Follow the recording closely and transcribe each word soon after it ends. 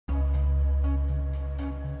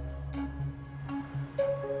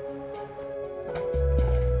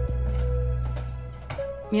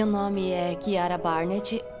Meu nome é Kiara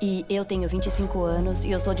Barnett e eu tenho 25 anos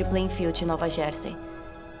e eu sou de Plainfield, Nova Jersey.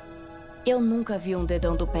 Eu nunca vi um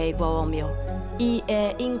dedão do pé igual ao meu. E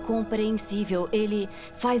é incompreensível. Ele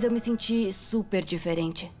faz eu me sentir super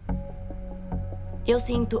diferente. Eu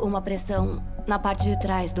sinto uma pressão na parte de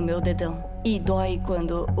trás do meu dedão. E dói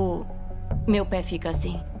quando o meu pé fica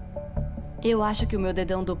assim. Eu acho que o meu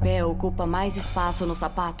dedão do pé ocupa mais espaço no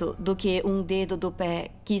sapato do que um dedo do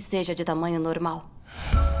pé que seja de tamanho normal.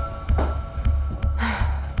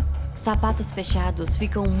 Sapatos fechados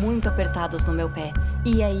ficam muito apertados no meu pé.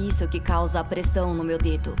 E é isso que causa a pressão no meu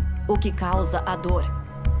dedo. O que causa a dor.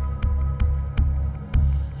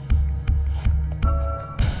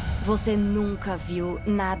 Você nunca viu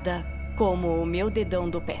nada como o meu dedão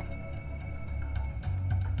do pé.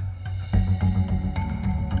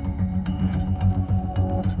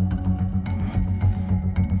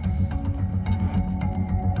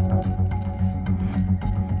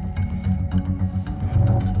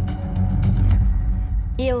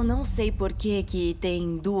 Eu não sei por que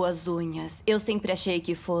tem duas unhas. Eu sempre achei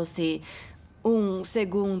que fosse um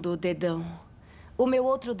segundo dedão. O meu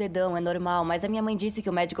outro dedão é normal, mas a minha mãe disse que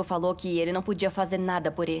o médico falou que ele não podia fazer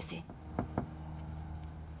nada por esse.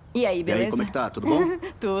 E aí, beleza? E aí, como é que tá? Tudo bom?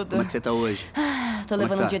 Tudo. Como é que você tá hoje? Tô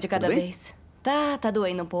levando um dia de cada vez. Tá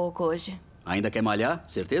doendo um pouco hoje. Ainda quer malhar?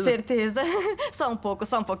 Certeza? Certeza. Só um pouco,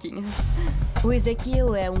 só um pouquinho. O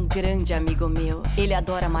Ezequiel é um grande amigo meu. Ele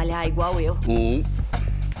adora malhar igual eu. 1,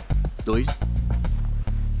 2.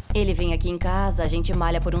 Ele vem aqui em casa, a gente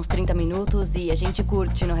malha por uns 30 minutos e a gente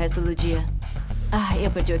curte no resto do dia. Eu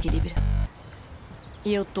perdi o equilíbrio.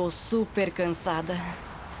 E eu tô super cansada.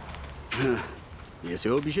 Esse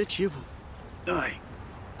é o objetivo. Ai,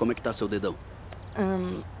 como é que tá seu dedão?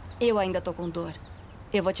 Eu ainda tô com dor.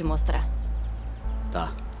 Eu vou te mostrar.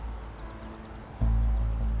 Tá.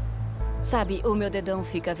 Sabe, o meu dedão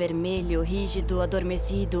fica vermelho, rígido,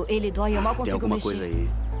 adormecido. Ele dói, eu mal consigo tem alguma mexer. Coisa aí.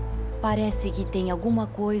 Parece que tem alguma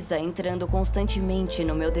coisa entrando constantemente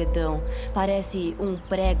no meu dedão. Parece um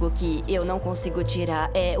prego que eu não consigo tirar.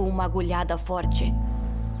 É uma agulhada forte.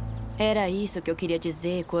 Era isso que eu queria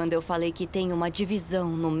dizer quando eu falei que tem uma divisão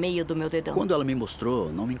no meio do meu dedão. Quando ela me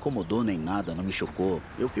mostrou, não me incomodou nem nada, não me chocou.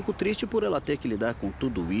 Eu fico triste por ela ter que lidar com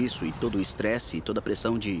tudo isso e todo o estresse e toda a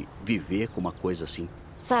pressão de viver com uma coisa assim.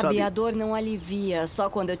 Sabe, a dor não alivia só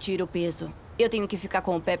quando eu tiro o peso. Eu tenho que ficar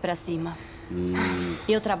com o pé pra cima.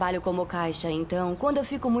 Eu trabalho como caixa, então quando eu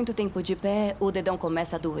fico muito tempo de pé, o dedão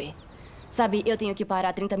começa a doer. Sabe, eu tenho que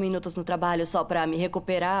parar 30 minutos no trabalho só pra me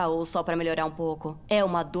recuperar ou só pra melhorar um pouco. É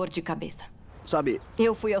uma dor de cabeça. Sabe...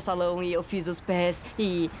 Eu fui ao salão e eu fiz os pés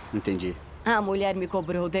e... Entendi. A mulher me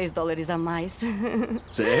cobrou $10 a mais.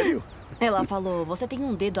 Sério? Ela falou, você tem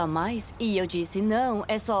um dedo a mais? E eu disse, não,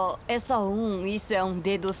 é só um, isso é um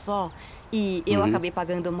dedo só. E eu acabei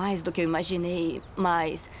pagando mais do que eu imaginei,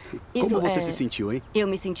 mas... Isso Como você se sentiu, hein? Eu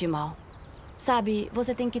me senti mal. Sabe,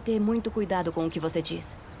 você tem que ter muito cuidado com o que você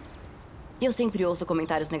diz. Eu sempre ouço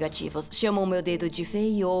comentários negativos. Chamam meu dedo de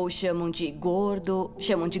feio, ou chamam de gordo,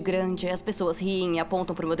 chamam de grande. As pessoas riem,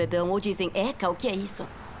 apontam pro meu dedão, ou dizem, Eca, o que é isso?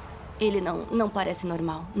 Ele não parece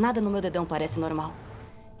normal. Nada no meu dedão parece normal.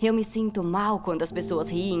 Eu me sinto mal quando as pessoas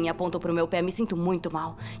riem e apontam pro meu pé. Me sinto muito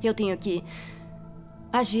mal. Eu tenho que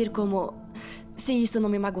agir como se isso não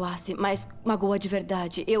me magoasse, mas magoa de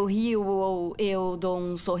verdade. Eu rio ou eu dou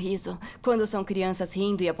um sorriso. Quando são crianças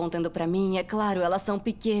rindo e apontando pra mim, é claro, elas são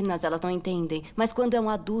pequenas, elas não entendem. Mas quando é um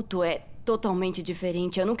adulto, é totalmente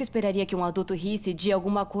diferente. Eu nunca esperaria que um adulto risse de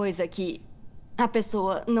alguma coisa que a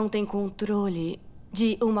pessoa não tem controle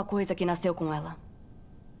de uma coisa que nasceu com ela.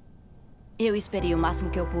 Eu esperei o máximo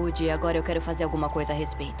que eu pude e agora eu quero fazer alguma coisa a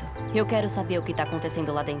respeito. Eu quero saber o que tá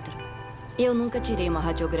acontecendo lá dentro. Eu nunca tirei uma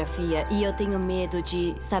radiografia e eu tenho medo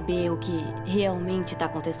de saber o que realmente tá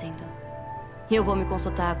acontecendo. Eu vou me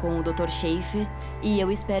consultar com o Dr. Schaefer e eu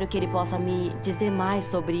espero que ele possa me dizer mais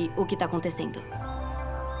sobre o que tá acontecendo.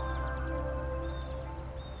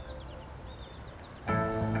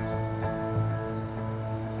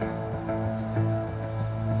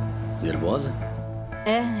 Nervosa?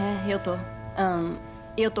 Eu tô.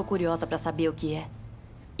 Eu tô curiosa pra saber o que é.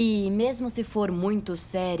 E mesmo se for muito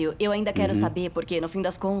sério, eu ainda quero saber, porque no fim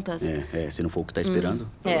das contas... Se não for o que tá esperando,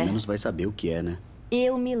 pelo menos vai saber o que é, né?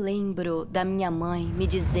 Eu me lembro da minha mãe me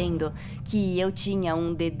dizendo que eu tinha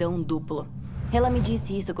um dedão duplo. Ela me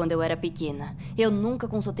disse isso quando eu era pequena. Eu nunca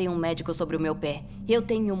consultei um médico sobre o meu pé. Eu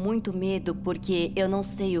tenho muito medo porque eu não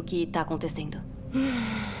sei o que tá acontecendo.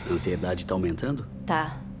 A ansiedade tá aumentando?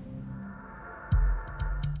 Tá.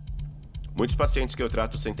 Muitos pacientes que eu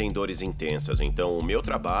trato sentem dores intensas, então o meu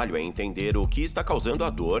trabalho é entender o que está causando a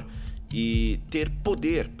dor e ter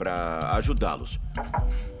poder para ajudá-los.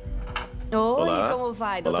 Oi, Olá. como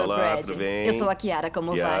vai, Dr. Olá, Brad? tudo bem? Eu sou a Kiara, como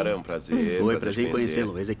vai? Kiara, é um prazer. Oi, prazer em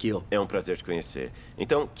conhecê-lo. Ezequiel. É um prazer te conhecer.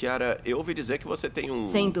 Então, Kiara, eu ouvi dizer que você tem um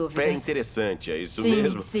Sem dúvidas. pé interessante, é isso Sim,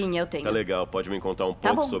 mesmo? sim, eu tenho. Tá legal, pode me contar um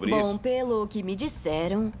Tá pouco bom, sobre bom, isso? pelo que me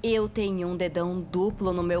disseram, eu tenho um dedão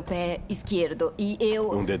duplo no meu pé esquerdo e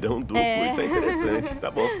eu... Um dedão duplo, isso é interessante. Tá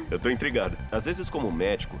bom, eu tô intrigado. Às vezes, como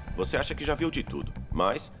médico, você acha que já viu de tudo,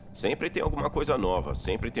 mas sempre tem alguma coisa nova,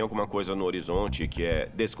 sempre tem alguma coisa no horizonte que é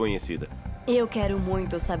desconhecida. Eu quero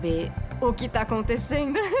muito saber o que tá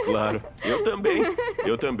acontecendo. Claro, eu também,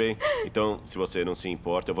 eu também. Então, se você não se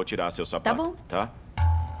importa, eu vou tirar seu sapato, Tá bom. tá?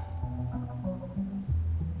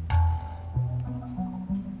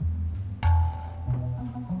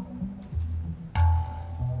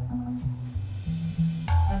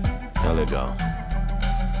 Tá legal.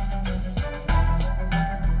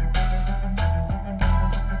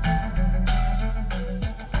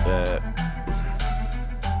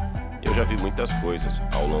 Eu já vi muitas coisas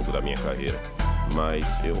ao longo da minha carreira,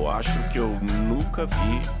 mas eu acho que eu nunca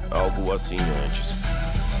vi algo assim antes.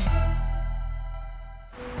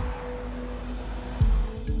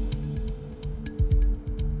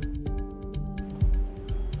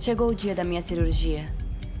 Chegou o dia da minha cirurgia.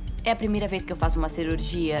 É a primeira vez que eu faço uma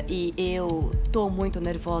cirurgia e eu tô muito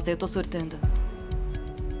nervosa, eu tô surtando.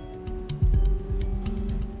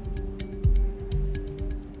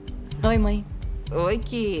 Oi, mãe. Oi,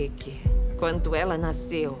 Kiki. Quando ela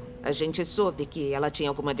nasceu, a gente soube que ela tinha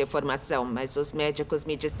alguma deformação, mas os médicos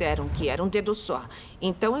me disseram que era um dedo só.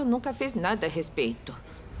 Então eu nunca fiz nada a respeito.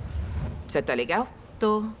 Você tá legal?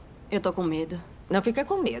 Tô. Eu tô com medo. Não fica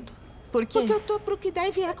com medo. Por quê? Porque eu tô pro que dá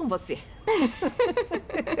e vier com você.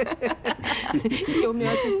 E o meu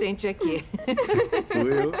assistente aqui. Sou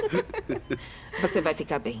eu. Você vai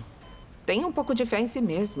ficar bem. Tenha um pouco de fé em si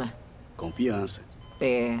mesma. Confiança.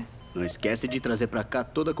 É. Não esquece de trazer pra cá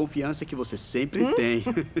toda a confiança que você sempre tem.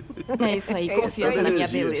 É isso aí, É isso confiança aí. na minha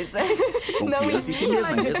Energia. beleza. Confiança em si mesma,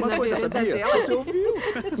 é a disse mesma na coisa, beleza sabia? dela. Você ouviu?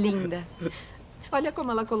 Linda. Olha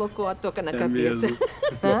como ela colocou a touca na cabeça. mesmo.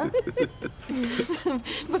 Hã?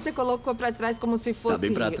 Você colocou pra trás como se fosse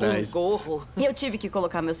bem pra trás. um gorro. Eu tive que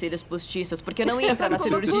colocar meus cílios postiços porque eu não ia entrar na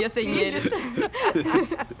Colocou cirurgia sem cílios. eles.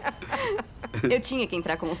 Eu tinha que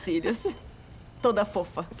entrar com os cílios. Toda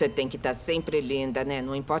fofa. Você tem que estar sempre linda, né?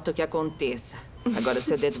 Não importa o que aconteça. Agora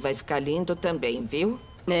seu dedo vai ficar lindo também, viu?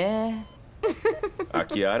 É. A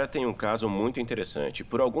Kiara tem um caso muito interessante.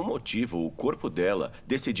 Por algum motivo, o corpo dela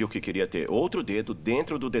decidiu que queria ter outro dedo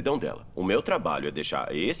dentro do dedão dela. O meu trabalho é deixar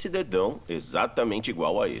esse dedão exatamente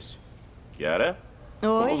igual a esse. Kiara? Oi.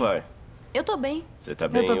 Como vai? Eu tô bem. Você tá Eu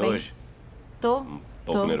bem tô bem. hoje? Tô. Um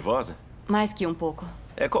pouco tô. nervosa? Mais que um pouco.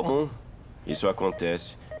 É comum. Isso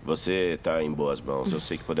acontece. Você tá em boas mãos. Eu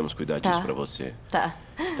sei que podemos cuidar Tá. disso pra você. Tá.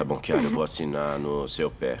 Tá bom, Kiara, eu vou assinar no seu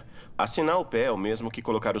pé. Assinar o pé é o mesmo que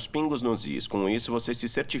colocar os pingos nos is. Com isso, você se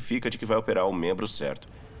certifica de que vai operar o membro certo.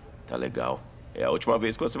 Tá legal. É a última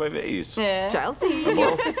vez que você vai ver isso. É. Tchauzinho. Tá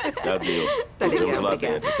bom? Adeus. Tá Nos vemos legal, lá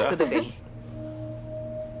obrigada. dentro, tá? Tudo bem.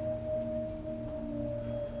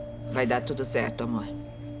 Vai dar tudo certo, amor.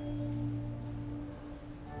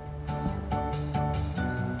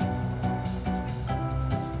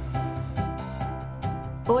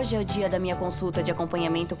 Hoje é o dia da minha consulta de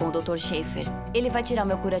acompanhamento com o Dr. Schaefer. Ele vai tirar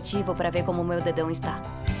meu curativo pra ver como o meu dedão está.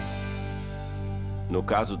 No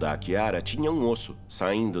caso da Kiara, tinha um osso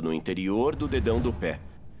saindo no interior do dedão do pé.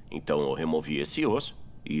 Então eu removi esse osso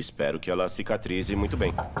e espero que ela cicatrize muito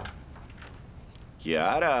bem.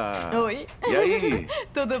 Kiara! Oi. E aí?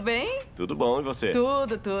 Tudo bem? Tudo bom, e você?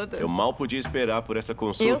 Tudo. Eu mal podia esperar por essa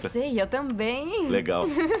consulta. Eu sei, eu também. Legal.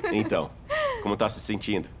 Então, como tá se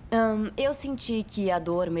sentindo? Eu senti que a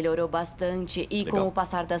dor melhorou bastante e Legal. com o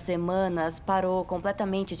passar das semanas parou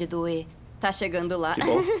completamente de doer. Tá chegando lá. Que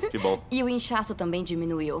bom, que bom. E o inchaço também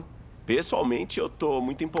diminuiu. Pessoalmente, eu tô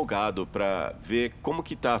muito empolgado pra ver como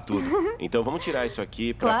que tá tudo. Então vamos tirar isso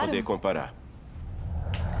aqui pra Claro. poder comparar.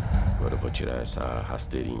 Agora eu vou tirar essa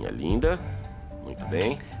rasteirinha linda. Muito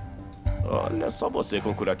bem. Olha só você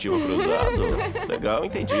com curativo cruzado. Legal,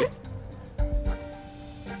 entendi.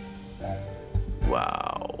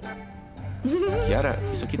 Uau. Kiara,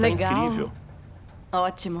 isso aqui tá Legal. incrível.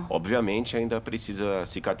 Ótimo. Obviamente ainda precisa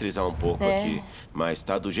cicatrizar um pouco É. aqui, mas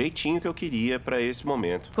tá do jeitinho que eu queria pra esse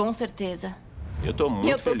momento. Com certeza. Eu tô muito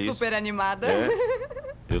eu tô feliz. super animada. É,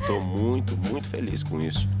 eu tô muito feliz com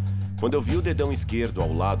isso. Quando eu vi o dedão esquerdo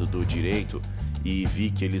ao lado do direito e vi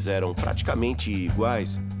que eles eram praticamente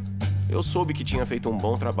iguais, eu soube que tinha feito um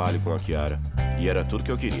bom trabalho com a Kiara. E era tudo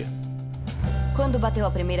que eu queria. Quando bateu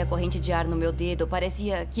a primeira corrente de ar no meu dedo,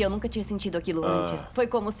 parecia que eu nunca tinha sentido aquilo antes. Foi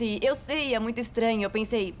como se... Eu sei, é muito estranho. Eu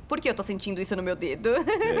pensei, por que eu tô sentindo isso no meu dedo?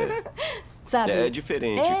 Sabe? É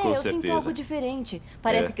diferente, com certeza. Eu sinto algo diferente.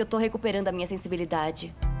 Parece que eu tô recuperando a minha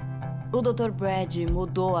sensibilidade. O Dr. Brad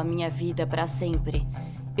mudou a minha vida pra sempre.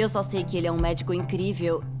 Eu só sei que ele é um médico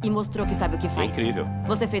incrível e mostrou que sabe o que faz. Incrível.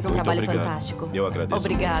 Você fez um Muito trabalho obrigado. fantástico. Eu agradeço.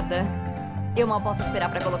 Obrigada. Eu mal posso esperar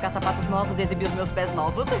pra colocar sapatos novos e exibir os meus pés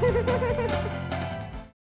novos.